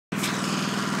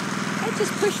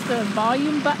just pushed the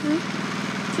volume button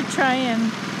to try and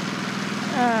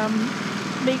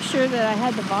make sure that I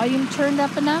had the volume turned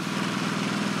up enough.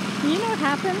 And you know what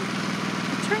happened?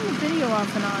 I turned the video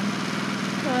off and on.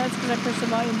 Well, that's because I pushed the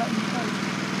volume button twice.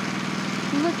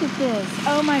 Look at this.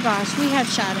 Oh my gosh, we have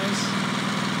shadows.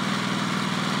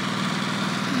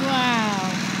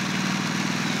 Wow.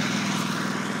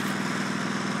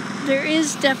 There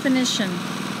is definition.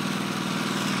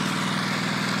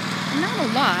 Not a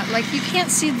lot. Like, you can't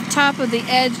see the top of the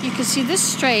edge. You can see this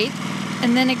straight,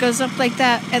 and then it goes up like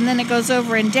that, and then it goes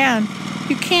over and down.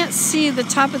 You can't see the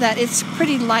top of that. It's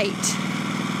pretty light.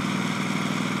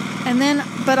 And then,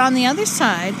 but on the other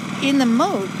side, in the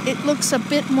moat, it looks a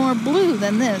bit more blue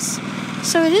than this.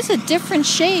 So it is a different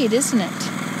shade, isn't it?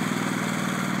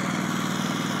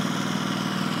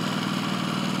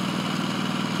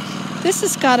 This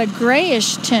has got a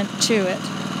grayish tint to it.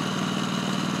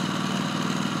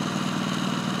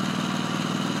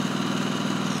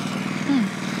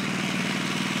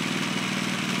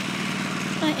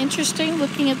 Isn't that interesting,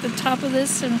 looking at the top of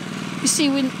this, and you see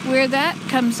where that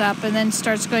comes up and then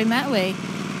starts going that way.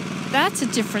 That's a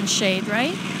different shade,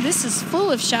 right? This is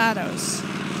full of shadows.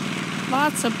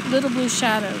 Lots of little blue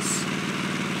shadows.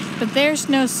 But there's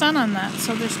no sun on that,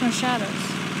 so there's no shadows.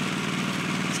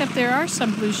 Except there are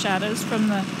some blue shadows from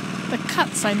the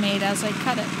cuts I made as I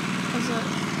cut it,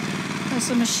 as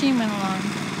the machine went along.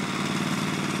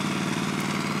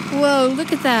 Whoa,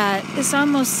 look at that. It's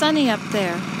almost sunny up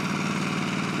there.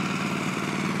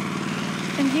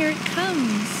 And here it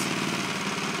comes.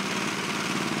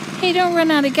 Hey, don't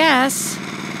run out of gas.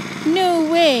 No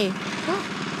way.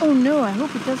 Oh no, I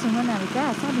hope it doesn't run out of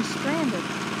gas. I'll be stranded.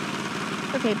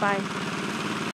 Okay, bye.